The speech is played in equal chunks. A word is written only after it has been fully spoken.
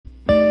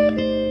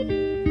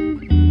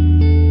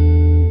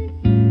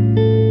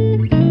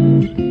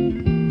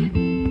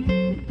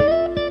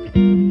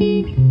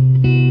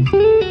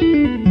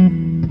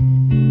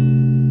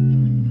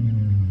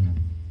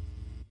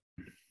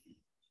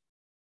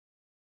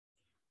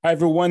Hi,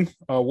 everyone.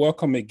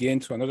 Welcome again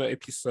to another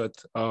episode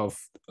of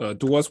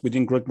Doers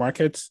Within Growth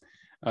Markets.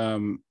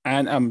 And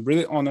I'm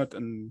really honored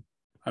and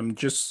I'm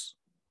just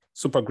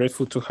super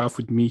grateful to have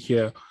with me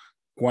here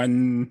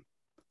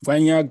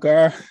Vanya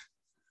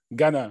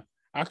Ghana.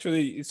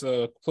 Actually, it's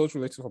a close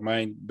relative of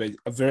mine, but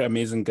a very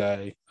amazing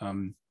guy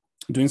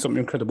doing some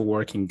incredible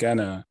work in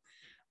Ghana.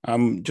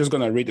 I'm just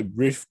going to read a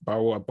brief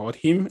bio about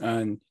him.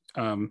 And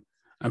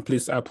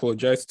please, I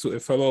apologize to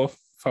a fellow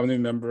family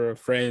member,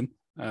 friend,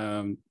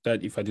 that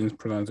if I didn't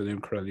pronounce the name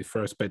correctly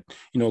first, but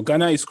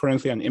Ghana is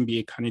currently an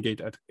MBA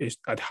candidate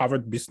at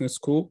Harvard Business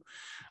School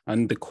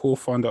and the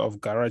co-founder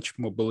of Garage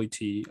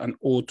Mobility, an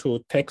auto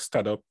tech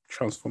startup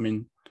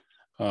transforming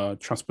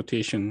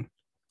transportation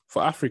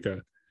for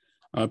Africa.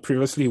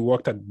 Previously, he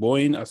worked at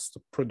Boeing as the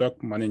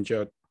product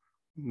manager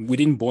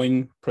within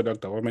Boeing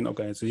Product Development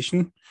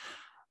Organization,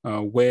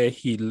 where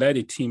he led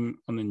a team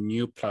on a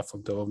new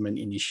platform development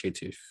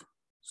initiative.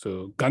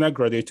 So Ghana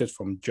graduated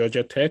from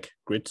Georgia Tech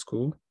Grade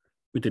School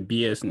with a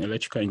BS in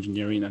electrical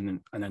engineering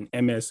and an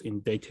MS in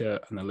data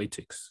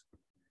analytics.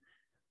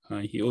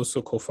 He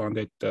also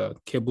co-founded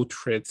Cable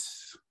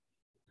Threads,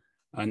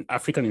 an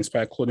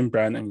African-inspired clothing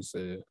brand, and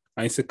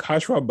he's a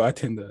casual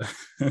bartender.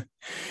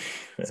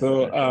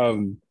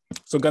 So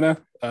Ghana,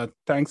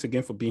 thanks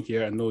again for being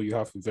here. I know you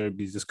have a very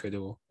busy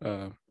schedule.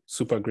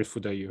 Super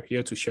grateful that you're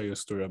here to share your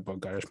story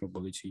about Garage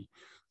Mobility.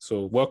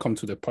 So welcome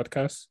to the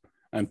podcast,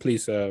 and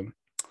please,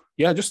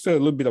 just a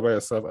little bit about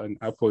yourself. And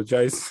I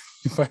apologize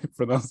if I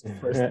pronounce it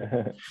first.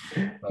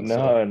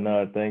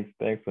 No,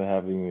 thanks for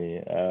having me.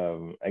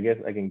 I guess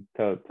I can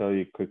tell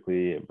you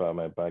quickly about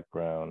my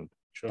background.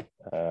 Sure.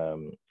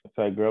 So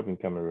I grew up in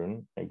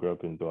Cameroon. I grew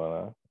up in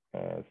Douala.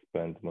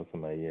 Spent most of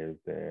my years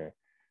there.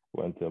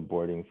 Went to a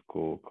boarding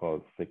school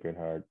called Sacred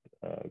Heart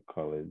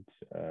College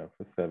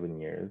for 7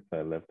 years.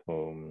 I left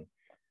home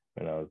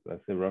when I was,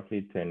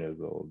 roughly 10 years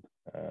old.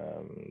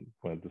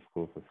 Went to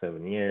school for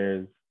 7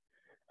 years.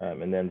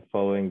 And then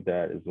following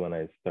that is when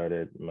I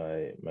started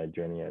my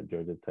journey at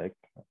Georgia Tech.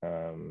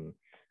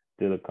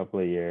 Did a couple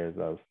of years.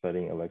 I was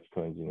studying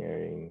electrical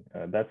engineering.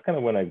 That's kind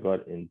of when I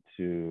got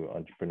into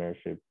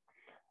entrepreneurship.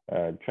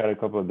 Tried a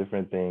couple of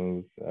different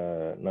things.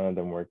 None of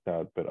them worked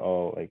out, but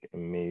all like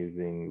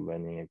amazing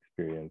learning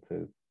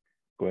experiences.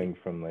 Going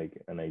from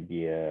like an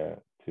idea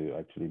to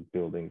actually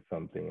building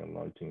something and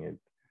launching it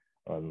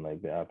on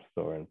like the App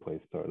Store and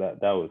Play Store.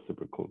 That was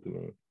super cool to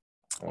me.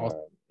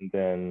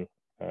 Then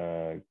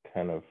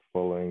kind of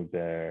following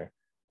there,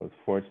 I was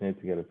fortunate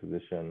to get a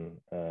position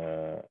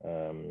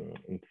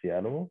in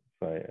Seattle.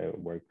 So I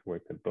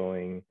worked at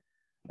Boeing.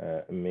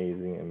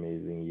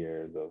 Amazing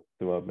years of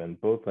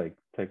development, both like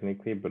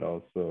technically, but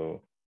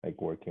also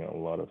like working on a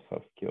lot of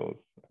soft skills,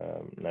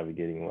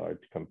 navigating large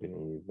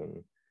companies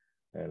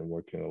and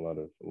working a lot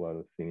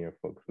of senior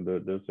folks. So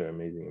those are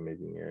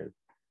amazing years.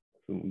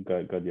 So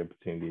got the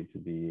opportunity to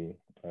be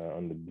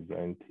on the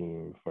design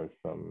team for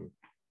some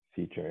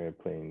feature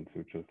airplanes,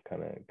 which was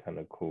kind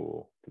of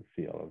cool to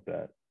see all of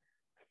that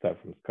start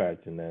from scratch.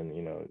 And then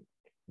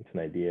it's an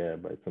idea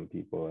by some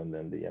people, and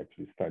then they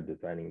actually start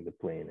designing the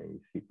plane, and you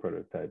see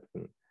prototypes,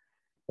 and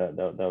that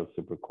was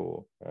super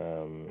cool.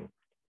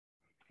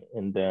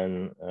 And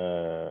then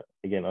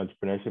again,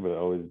 entrepreneurship has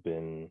always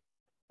been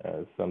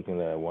something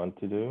that I want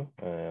to do,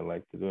 I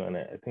like to do, and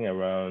I think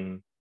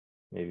around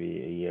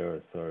maybe a year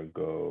or so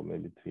ago,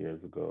 maybe 2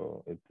 years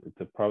ago, it's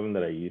a problem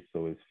that I used to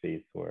always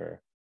face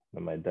where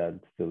my dad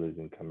still lives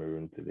in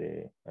Cameroon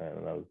today,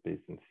 and I was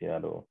based in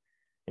Seattle.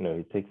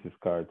 He takes his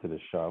car to the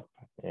shop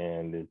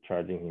and they're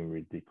charging him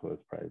ridiculous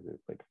prices,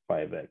 like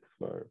 5x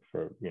for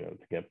to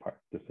get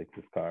parts to fix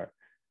his car.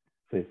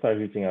 So he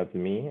started reaching out to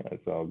me, and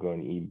so I'll go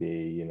on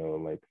eBay,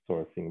 like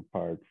sourcing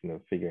parts,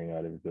 figuring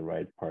out if it's the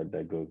right part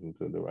that goes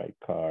into the right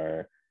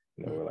car.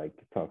 Or like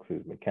talk to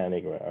his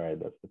mechanic, or all right,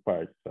 that's the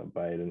part. So I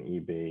buy it on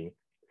eBay,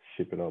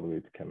 ship it all the way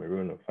to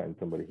Cameroon, or find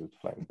somebody who's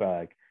flying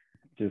back.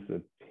 Just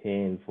a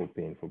painful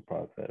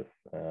process.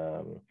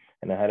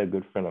 And I had a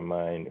good friend of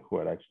mine who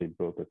had actually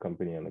built a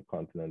company on the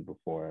continent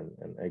before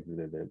and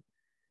exited it,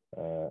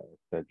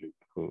 Cedric,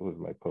 who's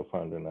my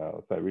co-founder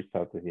now. So I reached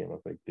out to him. I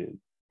was like, dude,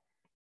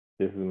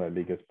 this is my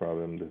biggest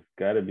problem. There's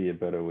got to be a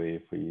better way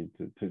for you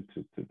to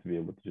be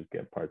able to just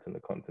get parts on the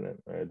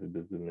continent. Right? It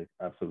doesn't make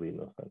absolutely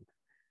no sense.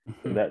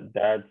 Mm-hmm. So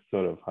that's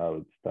sort of how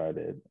it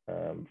started.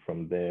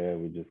 From there,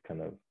 we just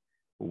kind of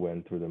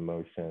went through the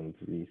motions,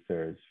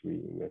 research.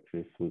 We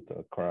actually flew to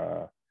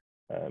Accra,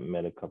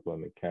 met a couple of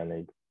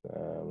mechanics,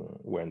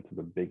 went to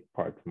the big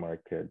parts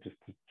market just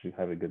to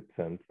have a good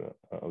sense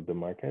of the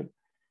market.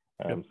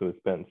 So we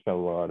spent a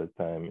lot of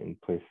time in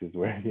places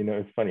where,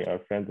 it's funny, our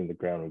friends on the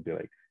ground would be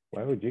like,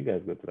 why would you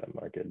guys go to that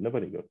market?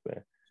 Nobody goes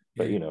there.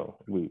 But,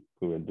 we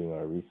were doing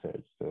our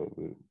research, so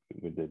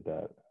we did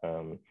that.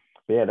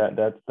 But yeah,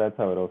 that's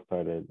how it all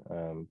started.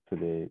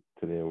 Today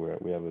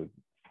we have a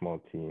small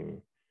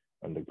team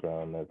on the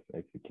ground that's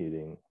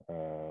executing.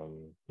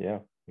 Yeah.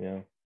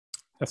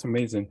 That's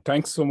amazing.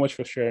 Thanks so much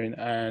for sharing.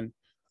 And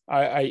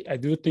I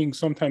do think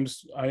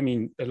sometimes,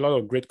 a lot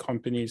of great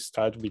companies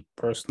start with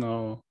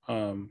personal,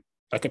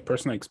 like a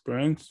personal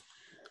experience.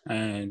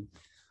 And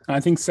I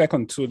think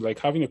second too, like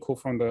having a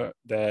co-founder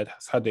that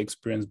has had the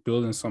experience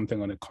building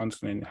something on a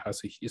continent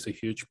is a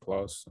huge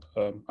plus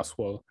as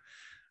well.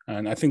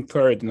 And I think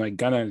third, like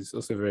Ghana is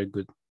also a very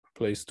good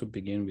place to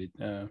begin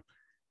with.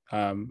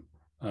 Um,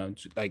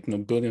 like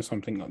building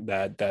something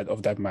that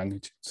of that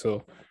magnitude.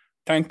 So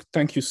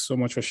thank you so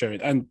much for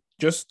sharing. And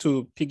just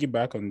to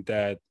piggyback on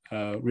that,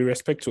 with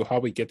respect to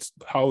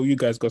how you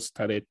guys got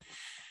started,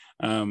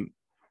 and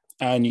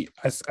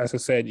as I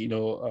said,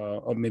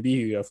 or maybe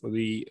you have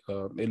already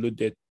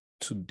alluded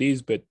to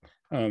this, but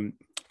can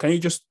you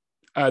just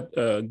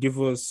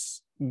give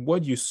us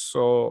what you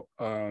saw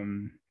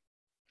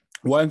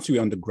once you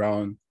were on the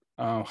ground?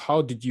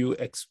 How did you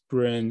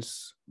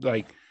experience,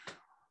 like,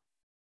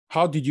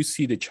 how did you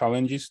see the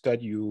challenges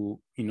that you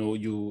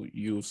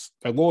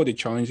like, what were the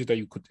challenges that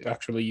you could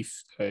actually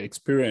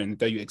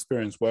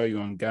experience while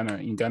you're in Ghana,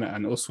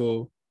 and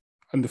also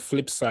on the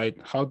flip side,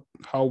 how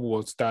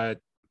was that?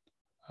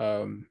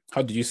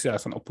 How did you see it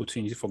as an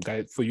opportunity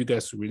for you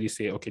guys to really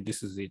say, okay,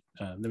 this is it.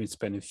 Let me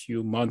spend a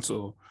few months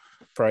or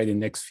probably the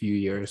next few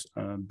years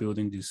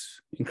building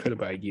this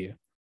incredible idea.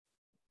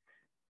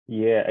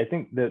 Yeah, I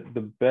think that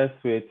the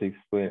best way to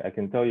explain, I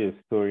can tell you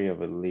a story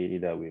of a lady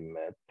that we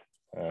met,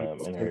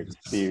 and her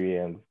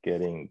experience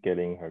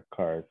getting her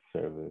car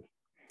serviced.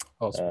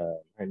 Awesome.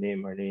 Her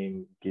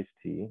name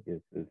Gifty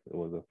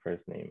was her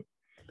first name.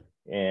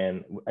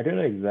 And I don't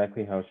know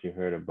exactly how she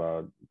heard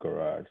about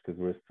Garage, because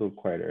we're still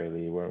quite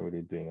early. We weren't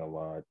really doing a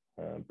lot,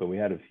 but we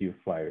had a few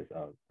flyers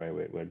out, right?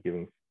 We're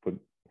giving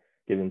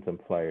some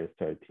flyers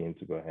to our team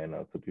to go hand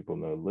out so people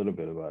know a little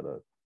bit about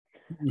us.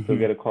 Mm-hmm. So we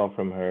get a call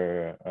from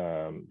her.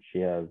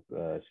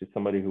 She's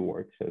somebody who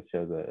works. She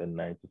has a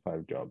 9 to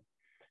 5 job,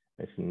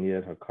 and she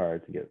needed her car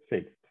to get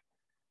fixed.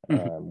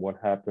 Mm-hmm. What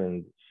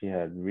happened? She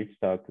had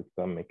reached out to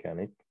some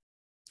mechanic.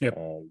 Yep.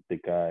 The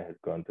guy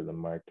had gone to the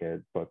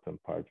market, bought some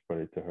parts,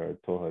 brought it to her,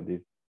 told her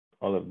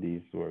all of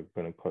these were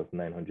going to cost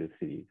 900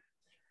 cedis.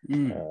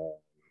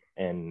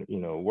 And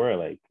we're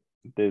like,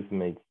 this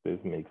makes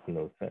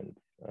no sense.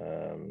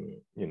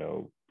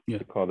 She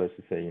called us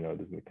to say,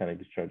 this mechanic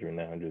is charging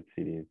 900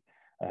 cedis.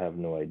 I have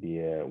no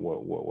idea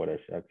what I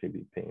should actually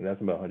be paying. That's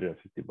about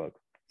 $150.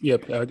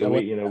 Yep. So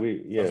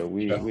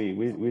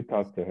we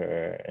talked to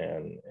her,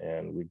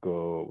 and we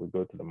go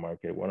to the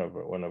market. One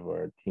of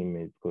our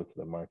teammates goes to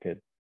the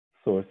market,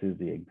 sources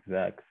the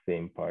exact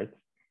same parts,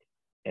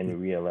 and we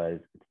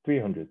realize it's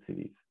 300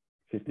 cedis,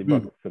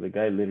 $50. So the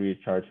guy literally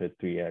charged her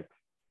 3x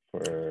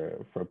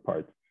for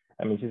parts.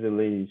 I mean, she's a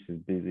lady, she's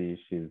busy,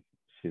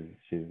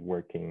 she's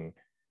working.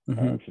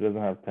 She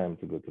doesn't have time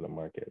to go to the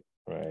market,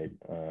 right?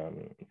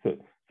 So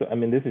I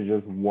mean, this is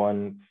just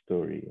one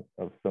story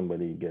of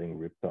somebody getting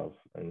ripped off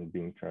and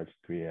being charged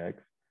 3x.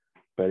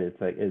 But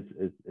it's like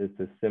it's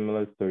a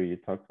similar story. You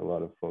talk to a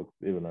lot of folks,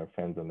 even our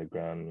friends on the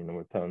ground.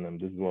 We're telling them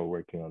this is what we're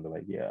working on. They're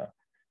like, yeah,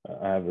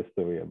 I have a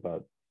story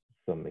about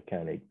some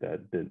mechanic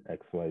that did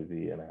X, Y,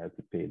 Z, and I had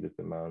to pay this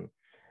amount.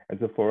 And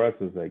so for us,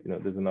 it was like,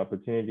 there's an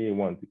opportunity,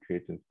 one, to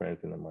create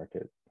transparency in the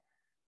market,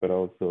 but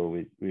also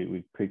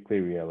we quickly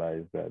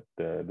realized that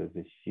there's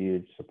a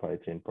huge supply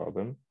chain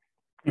problem.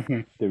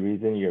 The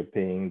reason you're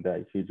paying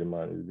that huge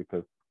amount is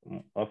because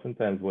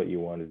oftentimes what you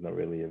want is not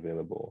really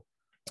available.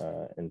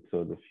 And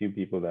so the few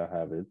people that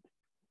have it,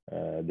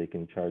 they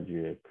can charge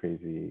you a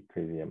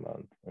crazy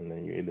amount. And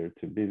then you're either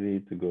too busy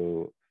to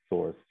go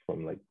source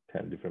from like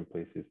 10 different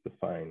places to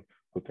find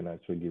who can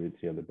actually give it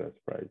to you at the best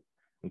price.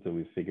 And so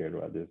we figured,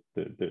 well,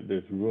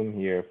 there's room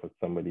here for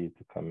somebody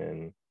to come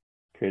in,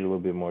 create a little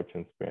bit more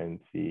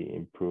transparency,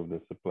 improve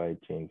the supply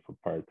chain for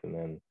parts, and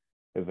then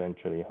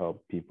eventually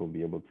help people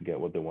be able to get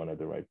what they want at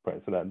the right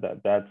price. So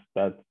that's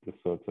the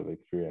sorts of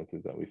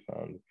experiences that we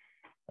found.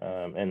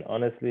 And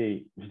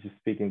honestly, just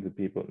speaking to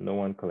people, no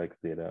one collects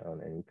data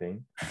on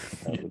anything.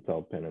 It's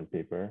all pen and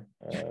paper.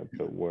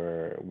 But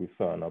we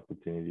saw an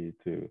opportunity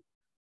to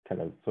kind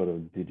of sort of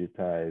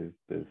digitize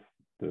this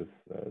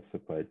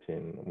supply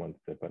chain one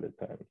step at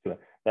a time. So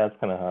that's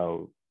kind of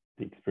how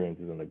the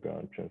experiences on the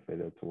ground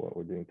translated to what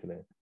we're doing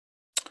today.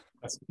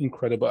 That's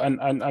incredible. And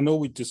I know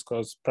we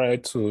discussed prior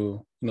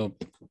to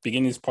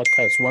beginning this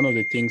podcast, one of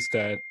the things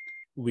that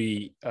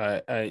we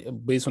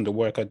based on the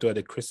work I do at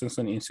the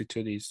Christensen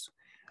Institute is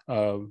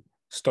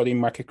studying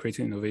market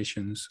creating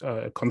innovations,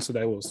 a concept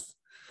that was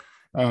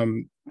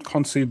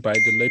conceived by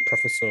the late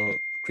Professor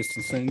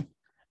Christensen,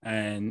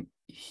 and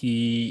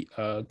he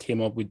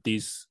came up with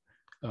this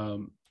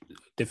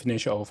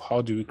definition of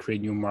how do we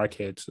create new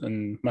markets,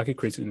 and market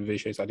creating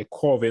innovations at the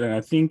core of it. And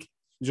I think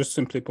just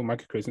simply put,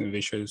 market creating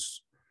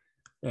innovations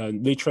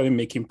literally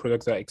making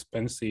products that are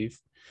expensive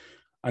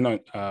and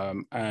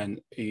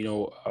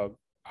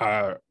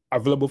are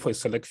available for a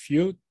select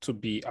few to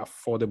be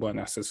affordable and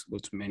accessible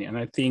to many. And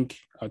I think,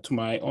 to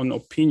my own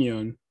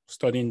opinion,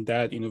 studying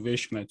that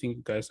innovation, I think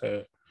you guys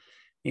are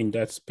in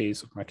that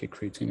space of market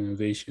creating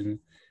innovation,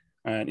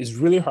 and it's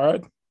really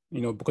hard,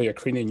 because you're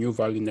creating a new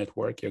value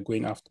network. You're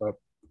going after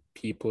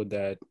people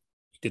that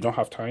they don't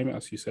have time,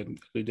 as you said,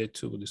 alluded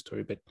to with the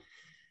story, but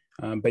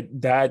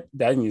that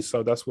in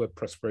itself, that's where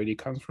prosperity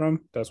comes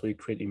from. That's where you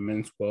create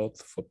immense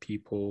wealth for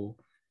people,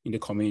 in the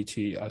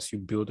community as you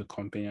build a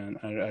company. And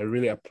I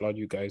really applaud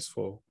you guys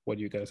for what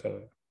you guys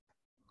are,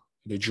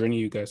 the journey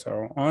you guys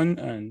are on.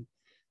 And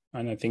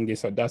I think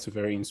that's a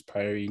very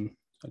inspiring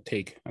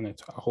take. And I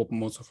hope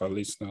most of our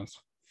listeners,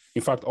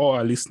 in fact, all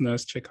our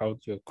listeners, check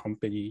out your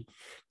company,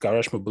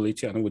 Garage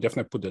Mobility, and we'll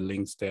definitely put the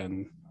links there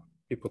and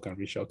people can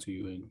reach out to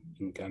you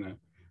in Ghana.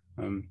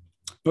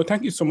 No,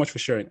 thank you so much for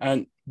sharing.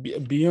 And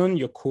beyond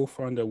your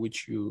co-founder,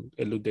 which you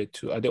alluded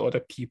to, are there other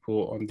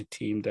people on the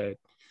team that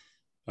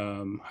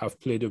have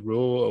played a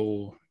role,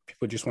 or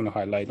people just want to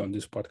highlight on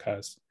this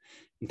podcast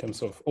in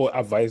terms of, or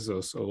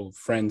advisors or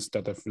friends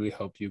that have really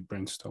helped you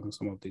brainstorm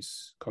some of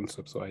these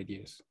concepts or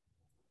ideas?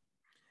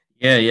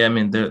 Yeah. I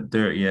mean, there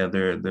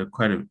are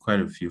quite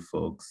a few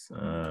folks.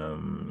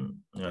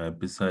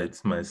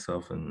 Besides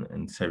myself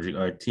and Cedric,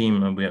 our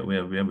team, we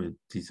have a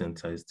decent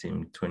sized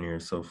team, 20 or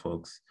so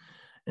folks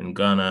in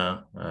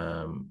Ghana.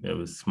 We have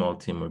a small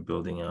team we're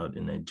building out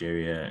in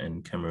Nigeria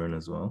and Cameroon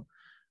as well.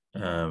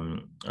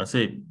 I'll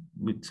say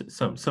with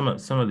some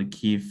of the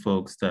key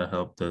folks that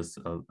helped us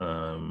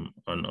on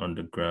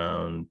the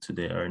ground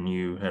today. Our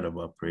new head of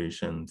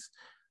operations.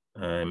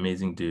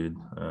 Amazing dude.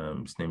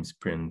 His name's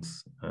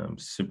Prince.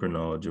 Super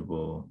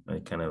knowledgeable. I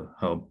kind of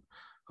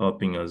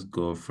helping us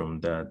go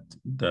from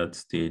that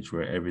stage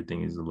where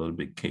everything is a little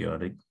bit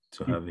chaotic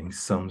to having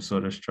some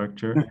sort of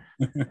structure.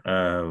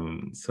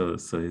 So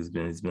he's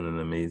been an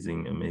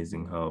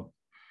amazing help.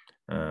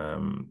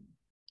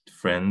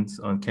 Friends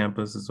on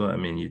campus as well. I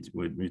mean,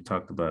 we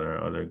talked about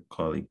our other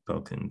colleague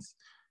Pelkins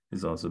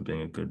is also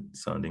being a good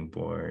sounding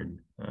board,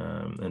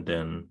 and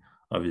then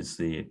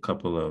obviously a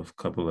couple of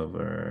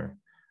our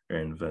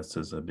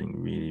investors have been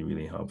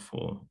really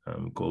helpful.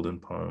 Golden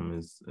Palm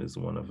is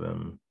one of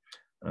them,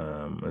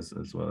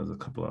 as well as a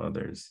couple of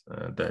others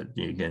that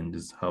again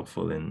just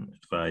helpful in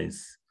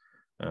advice,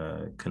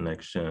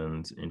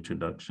 connections,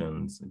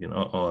 introductions. Again,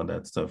 all of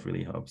that stuff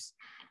really helps.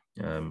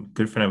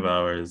 Good friend of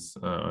ours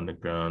on the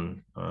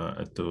ground,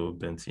 Ato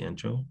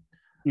Bentiencho.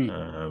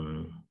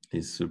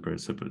 He's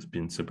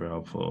been super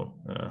helpful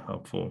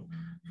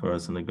for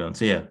us on the ground.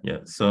 So yeah.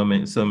 So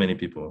many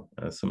people,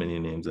 so many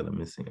names that I'm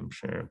missing, I'm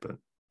sure, but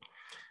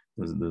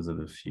those are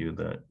the few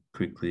that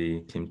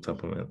quickly came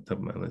top of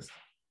my list.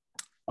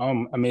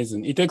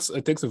 Amazing. It takes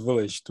a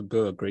village to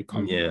build a great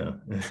company. Yeah.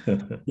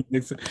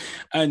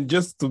 And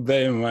just to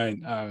bear in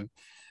mind,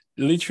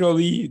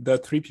 literally the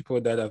 3 people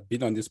that have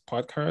been on this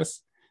podcast,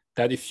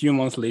 that a few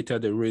months later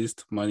they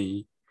raised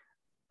money,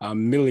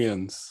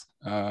 millions.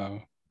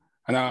 And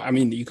I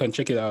mean, you can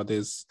check it out.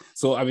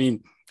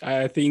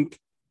 I think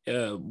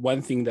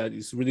one thing that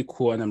is really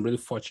cool, and I'm really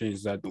fortunate,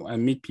 is that I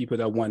meet people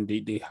that one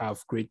day they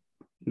have great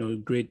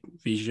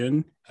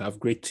vision, have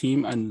great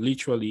team, and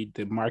literally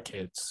the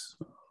markets.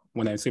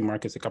 When I say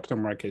markets, the capital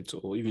markets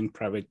or even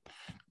private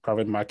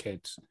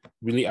markets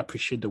really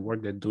appreciate the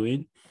work they're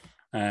doing.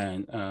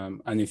 And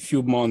a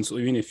few months or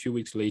even a few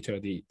weeks later,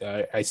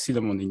 I see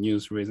them on the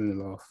news raising a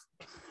lot of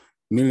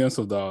millions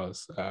of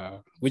dollars,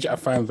 which I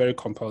find very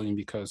compelling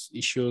because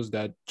it shows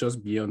that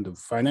just beyond the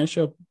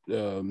financial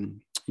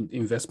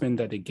investment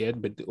that they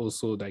get, but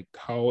also like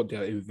how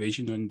they're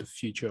envisioning the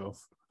future of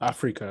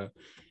Africa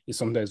is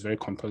something that's very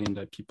compelling,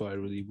 that people are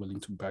really willing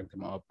to back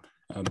them up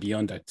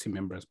beyond that team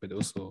members, but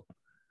also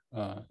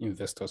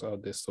investors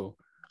out there. So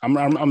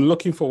I'm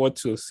looking forward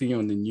to seeing you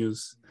on the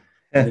news.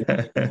 You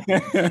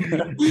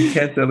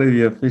can't tell if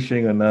you're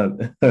fishing or not.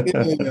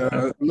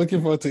 I'm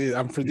looking forward to it.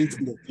 I'm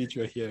predicting the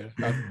future here.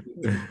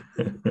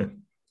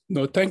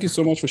 No, thank you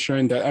so much for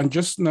sharing that. And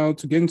just now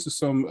to get into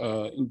some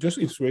just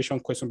inspiration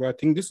question, but I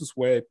think this is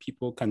where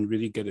people can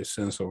really get a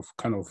sense of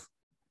kind of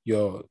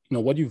your,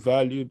 what you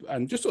value,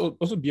 and just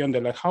also beyond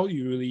that, like how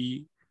you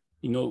really,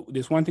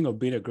 there's one thing of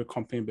being a great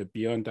company, but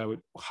beyond that,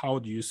 how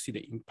do you see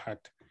the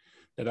impact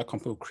that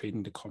company will create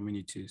in the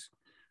communities?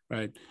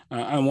 Right.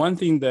 And one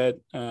thing that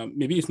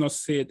maybe it's not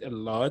said a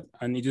lot,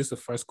 and it is the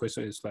first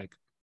question, is like,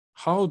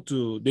 how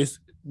do this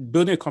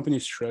building a company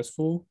is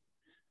stressful?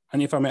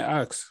 And if I may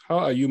ask, how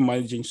are you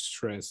managing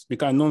stress?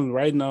 Because I know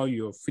right now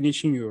you're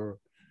finishing your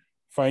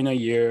final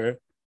year,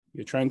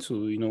 you're trying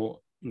to,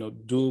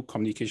 do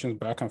communications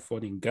back and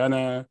forth in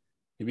Ghana,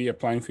 maybe you're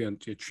applying for your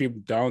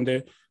trip down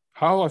there.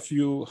 How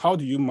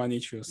do you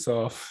manage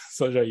yourself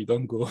so that you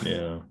don't go?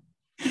 Yeah.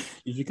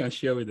 If you can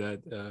share with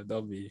that,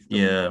 that'll be.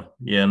 Yeah.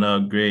 No,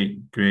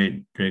 great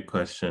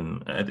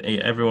question.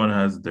 Everyone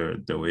has their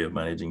way of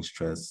managing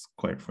stress,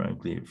 quite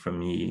frankly. For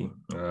me,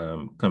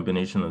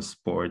 combination of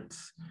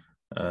sports,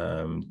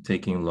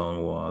 taking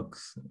long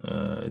walks.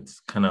 It's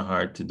kind of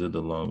hard to do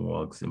the long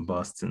walks in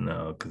Boston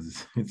now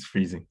because it's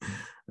freezing.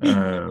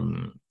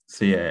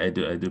 So yeah, I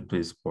do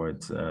play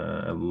sports.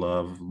 I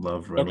love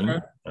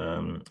running,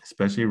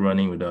 especially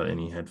running without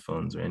any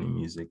headphones or any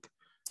music.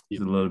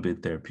 It's a little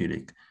bit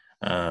therapeutic.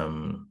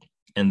 And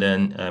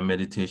then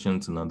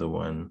meditation's another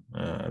one.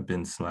 I've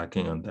been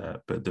slacking on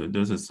that, but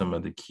those are some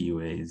of the key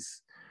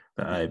ways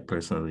that I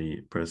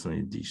personally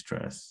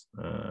de-stress.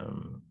 I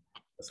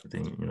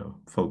think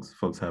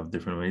folks have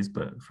different ways,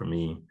 but for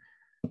me,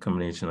 a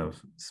combination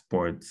of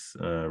sports,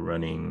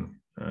 running,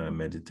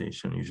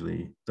 meditation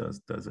usually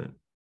does it.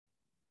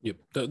 Yep,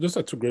 those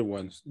are two great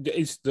ones.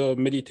 It's the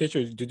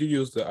meditation. Did you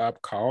use the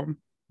app Calm?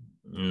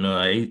 No,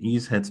 I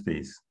use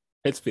Headspace.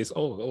 Headspace.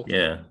 Oh, okay.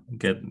 Yeah,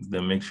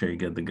 make sure you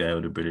get the guy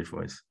with the British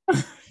voice.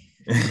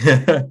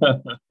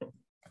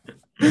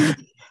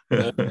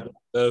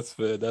 That's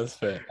fair. That's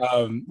fair.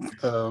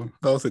 That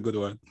was a good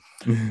one.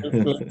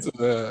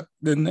 The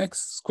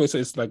next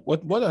question is like,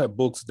 what are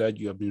books that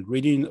you have been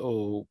reading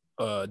or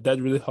that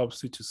really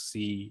helps you to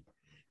see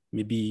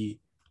maybe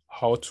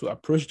how to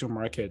approach the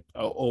market?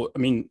 Or I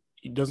mean,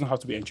 it doesn't have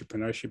to be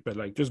entrepreneurship, but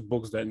like just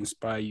books that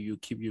inspire you,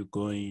 keep you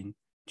going.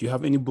 Do you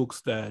have any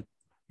books that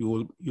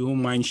you will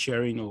mind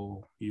sharing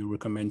or you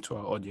recommend to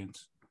our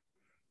audience?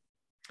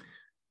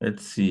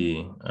 Let's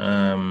see.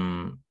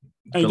 And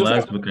The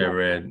last book I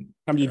read,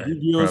 how many I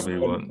videos?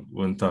 probably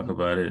won't talk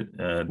about it.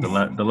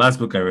 The last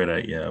book I read,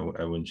 I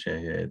wouldn't share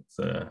here.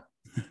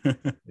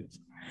 It's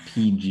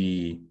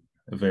PG,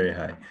 very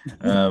high.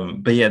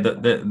 But yeah,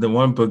 the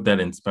one book that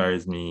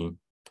inspires me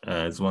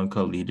is one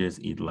called Leaders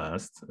Eat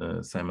Last,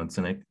 Simon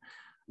Sinek.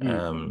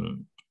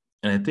 And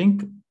I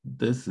think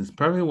this is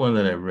probably one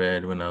that I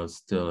read when I was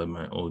still at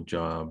my old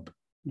job.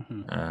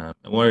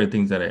 One of the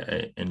things that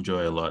I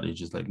enjoy a lot is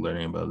just like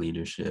learning about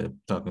leadership,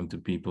 talking to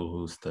people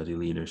who study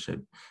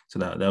leadership. So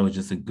that was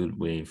just a good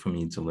way for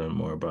me to learn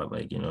more about,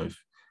 like,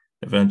 if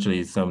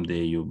eventually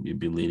someday you'll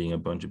be leading a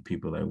bunch of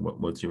people, like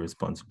what's your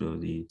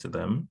responsibility to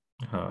them?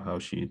 How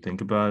should you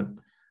think about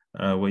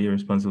what your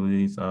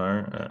responsibilities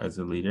are as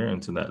a leader?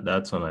 And so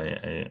that's when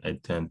I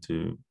tend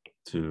to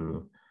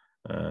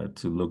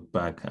look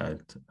back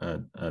at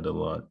a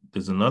lot.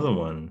 There's another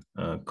one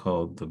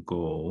called The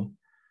Goal.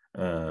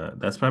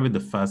 That's probably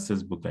the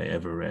fastest book I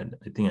ever read.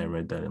 I think I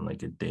read that in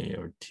like a day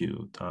or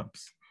two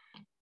tops.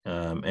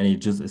 And it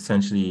just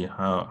essentially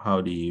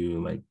how do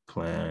you like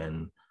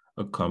plan,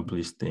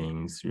 accomplish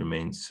things,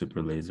 remain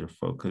super laser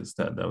focused.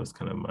 That was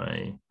kind of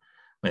my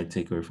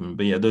takeaway from it.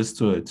 But yeah, those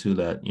two are two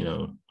that,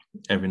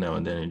 every now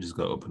and then I just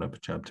go open up a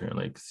chapter and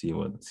like see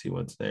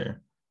what's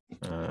there.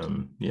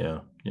 Those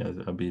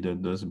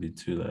would be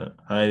two that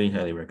I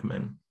highly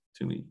recommend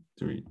to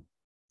read.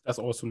 That's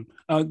awesome.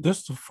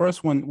 This the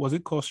first one, was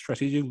it called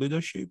Strategic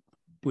Leadership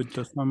with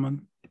the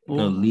Simon?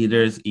 No,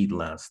 Leaders Eat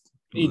Last.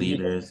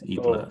 Leaders Eat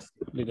Last.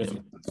 Leaders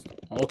Eat Last.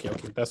 Okay,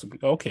 that's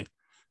okay.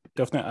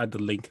 Definitely add the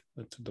link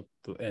to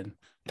the end.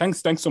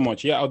 Thanks so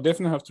much. Yeah, I'll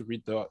definitely have to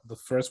read the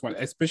first one,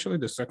 especially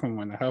the second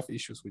one. I have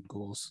issues with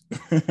goals.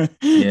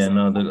 Yeah,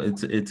 no,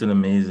 it's an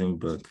amazing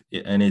book,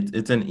 and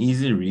it's an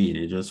easy read.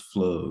 It just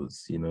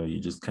flows. You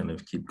just kind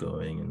of keep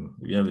going, and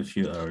if you have a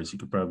few hours, you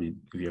could probably,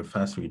 if you're a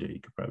fast reader,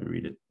 you could probably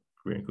read it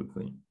very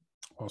quickly.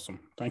 Awesome.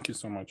 Thank you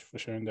so much for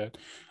sharing that.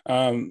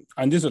 And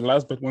this is the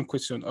last but one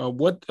question.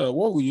 What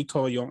will you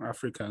tell young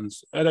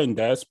Africans, either in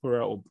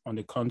diaspora or on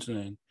the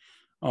continent,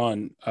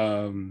 on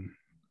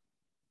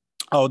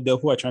out there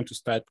who are trying to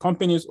start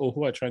companies or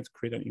who are trying to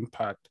create an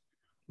impact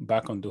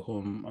back on the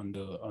home, on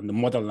the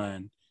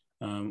motherland?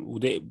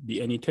 Would there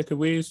be any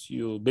takeaways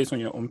based on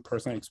your own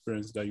personal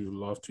experience that you would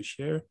love to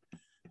share,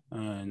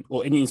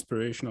 or any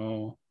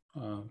inspirational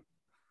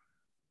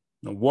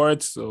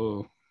words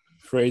or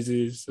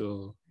phrases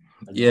or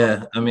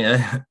yeah, I mean,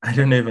 I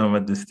don't know if I'm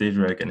at the stage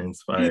where I can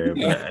inspire,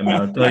 but I mean,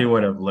 I'll tell you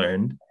what I've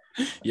learned.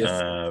 Yes.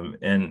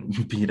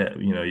 And be that,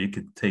 you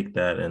could take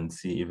that and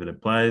see if it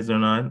applies or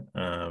not.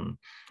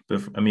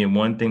 But I mean,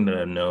 one thing that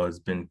I know has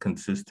been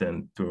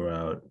consistent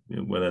throughout,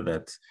 whether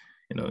that's,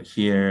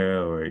 here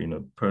or,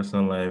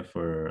 personal life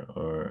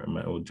or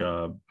my old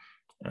job,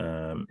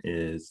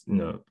 is,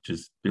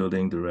 just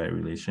building the right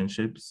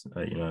relationships.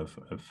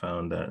 I've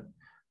found that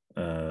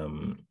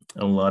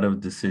a lot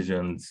of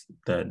decisions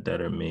that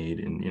are made,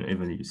 and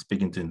even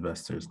speaking to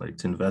investors, like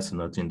to invest or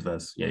not to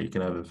invest, yeah, you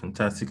can have a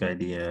fantastic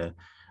idea,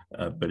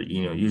 but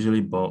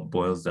usually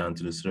boils down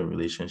to the sort of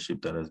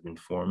relationship that has been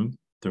formed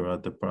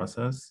throughout the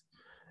process.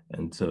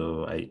 And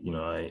so I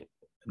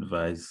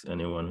advise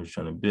anyone who's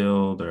trying to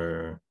build,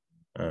 or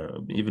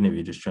even if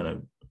you're just trying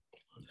to,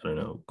 I don't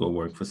know, go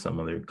work for some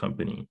other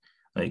company,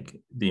 like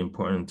the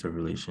importance of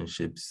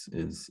relationships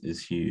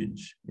is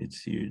huge.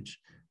 It's huge.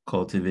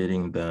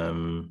 Cultivating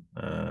them,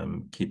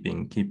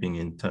 keeping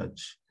in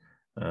touch,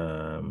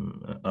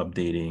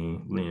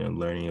 updating,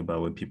 learning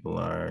about what people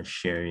are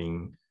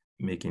sharing,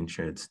 making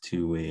sure it's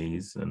two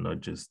ways and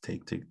not just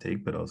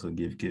take, but also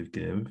give.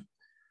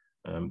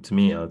 To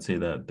me, I would say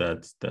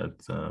that's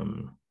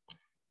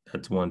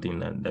one thing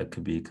that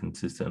could be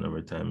consistent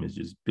over time, is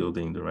just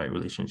building the right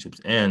relationships.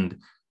 And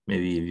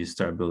maybe if you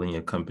start building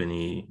a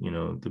company,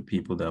 the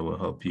people that will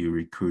help you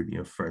recruit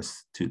your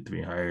first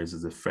 2-3 hires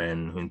is a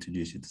friend who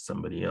introduced you to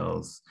somebody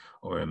else,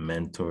 or a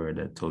mentor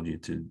that told you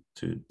to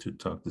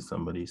talk to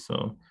somebody.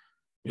 So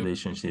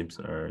relationships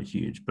are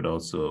huge, but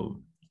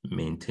also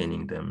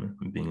maintaining them,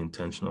 being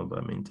intentional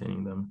about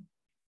maintaining them.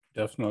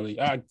 Definitely.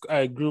 I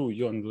agree with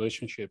you on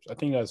relationships. I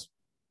think that's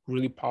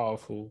really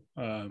powerful.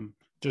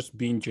 Just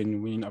being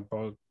genuine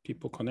about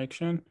people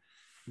connection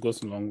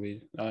goes a long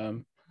way.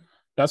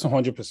 That's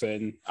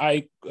 100%.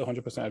 I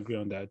 100% agree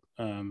on that.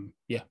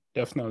 Yeah,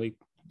 definitely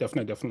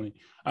definitely.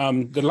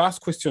 The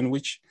last question,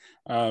 which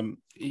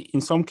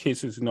in some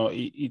cases,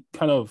 it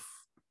kind of,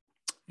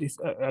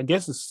 I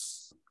guess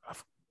it's, I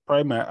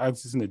probably might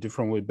ask this in a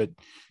different way, but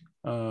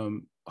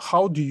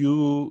how do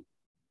you,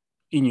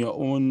 in your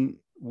own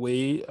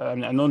way,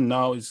 I know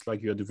now it's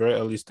like you're at the very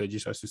early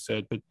stages, as you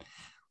said, but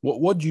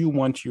what do you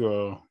want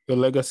your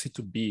legacy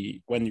to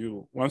be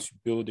once you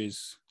build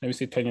this, let me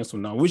say 10 years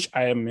from now, which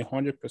I am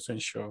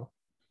 100% sure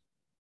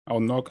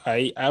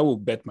I will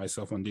bet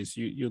myself on this.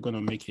 You're going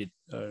to make it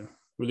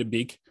really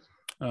big.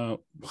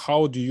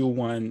 How do you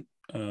want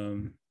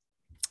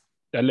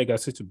that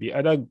legacy to be,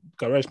 either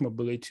Garage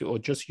Mobility or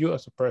just you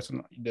as a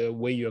person, the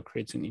way you're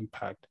creating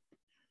impact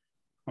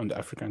on the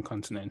African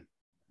continent?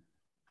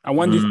 I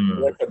want this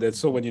recorded,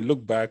 so when you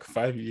look back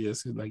 5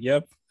 years, you're like,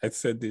 yep, I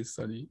said this.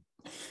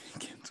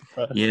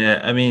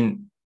 Yeah, I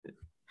mean,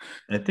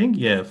 I think,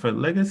 for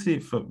legacy,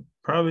 for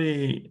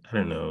probably, I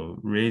don't know,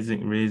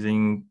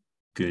 raising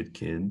good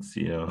kids,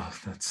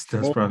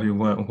 that's probably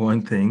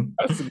one thing.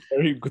 That's a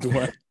very good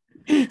one.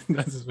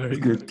 That's very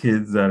good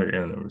kids that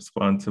are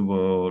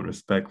responsible,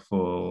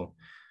 respectful,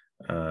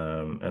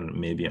 and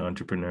maybe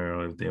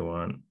entrepreneurial if they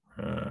want.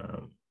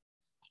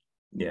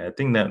 I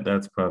think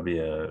that's probably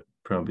a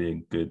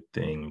good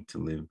thing to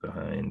leave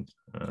behind.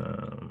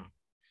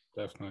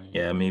 Definitely.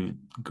 Yeah, I mean,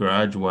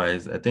 garage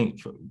wise, I think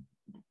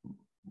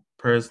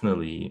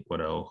personally,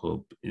 what I'll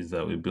hope is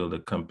that we build a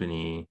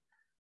company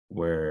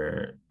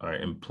where our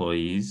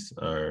employees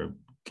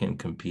can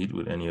compete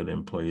with any other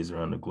employees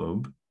around the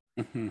globe.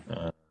 Mm-hmm.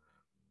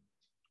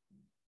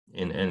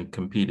 And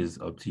compete is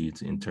up to you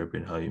to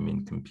interpret how you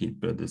mean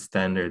compete, but the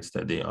standards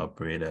that they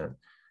operate at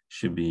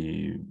should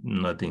be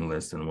nothing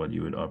less than what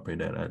you would operate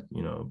at a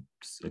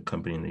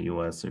company in the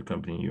US or a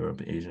company in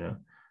Europe, Asia.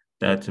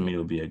 That to me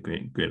will be a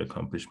great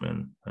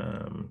accomplishment.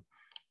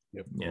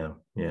 Yep.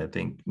 I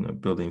think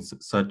building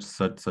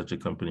such a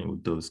company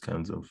with those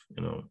kinds of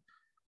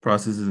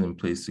processes in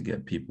place to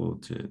get people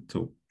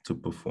to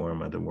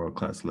perform at a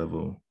world-class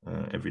level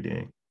every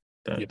day.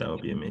 That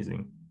would be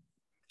amazing.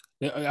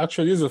 Yeah,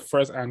 actually, this is the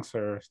first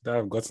answer that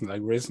I've gotten,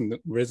 like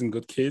raising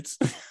good kids.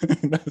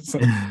 That's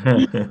like,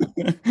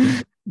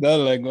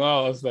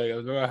 wow, I was like,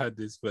 I've never had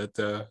this, but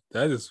that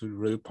is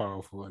really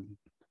powerful. And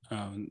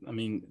I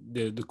mean,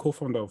 the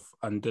co-founder of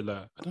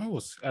Andela, I don't know, it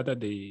was either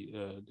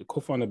the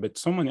co-founder, but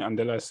someone in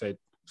Andela said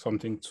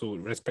something to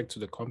respect to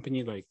the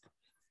company, like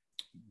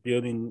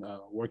building,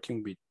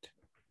 working with,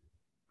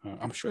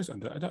 I'm sure it's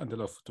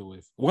Andela Photo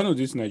with one of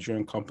these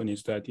Nigerian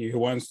companies that he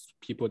wants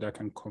people that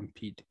can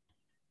compete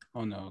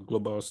on a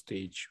global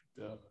stage,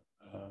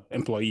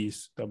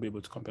 employees that'll be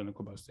able to compete on a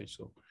global stage.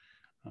 So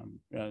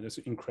that's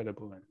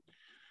incredible. And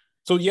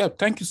so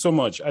thank you so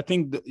much. I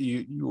think that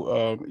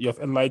you have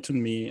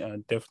enlightened me,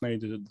 and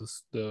definitely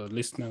the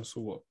listeners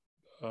who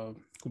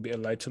could be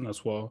enlightened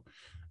as well.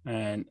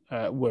 And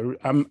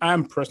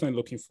I'm personally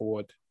looking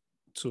forward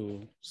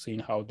to seeing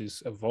how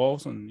this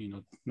evolves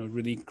and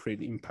really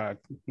create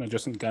impact, not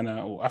just in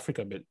Ghana or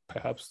Africa, but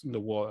perhaps in the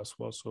world as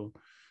well. So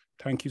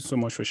thank you so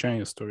much for sharing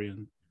your story,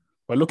 and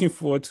we're looking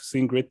forward to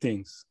seeing great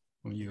things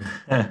from you.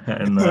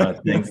 No,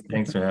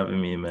 thanks for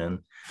having me, man.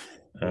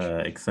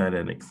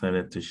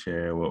 Excited to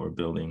share what we're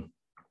building.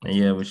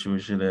 And we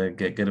should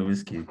get a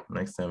whiskey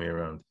next time you're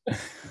around.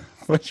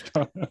 For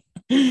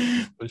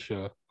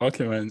sure.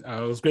 Okay, man.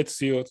 It was great to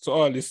see you. To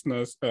all our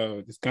listeners,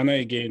 it's Ghana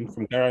again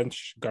from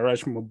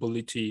Garage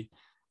Mobility.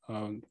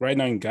 Right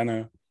now in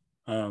Ghana,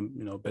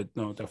 but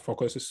no, the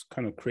focus is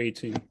kind of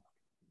creating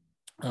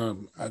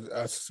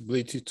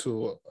accessibility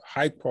to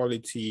high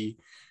quality,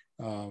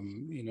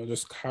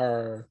 just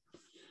car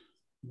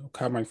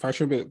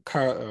manufacturing,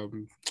 car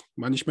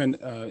management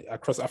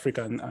across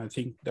Africa, and I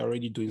think they're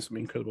already doing some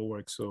incredible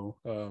work. So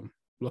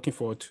looking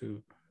forward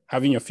to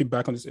having your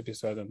feedback on this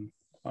episode, and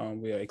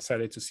we are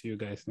excited to see you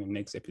guys in the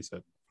next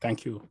episode.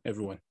 Thank you,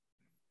 everyone.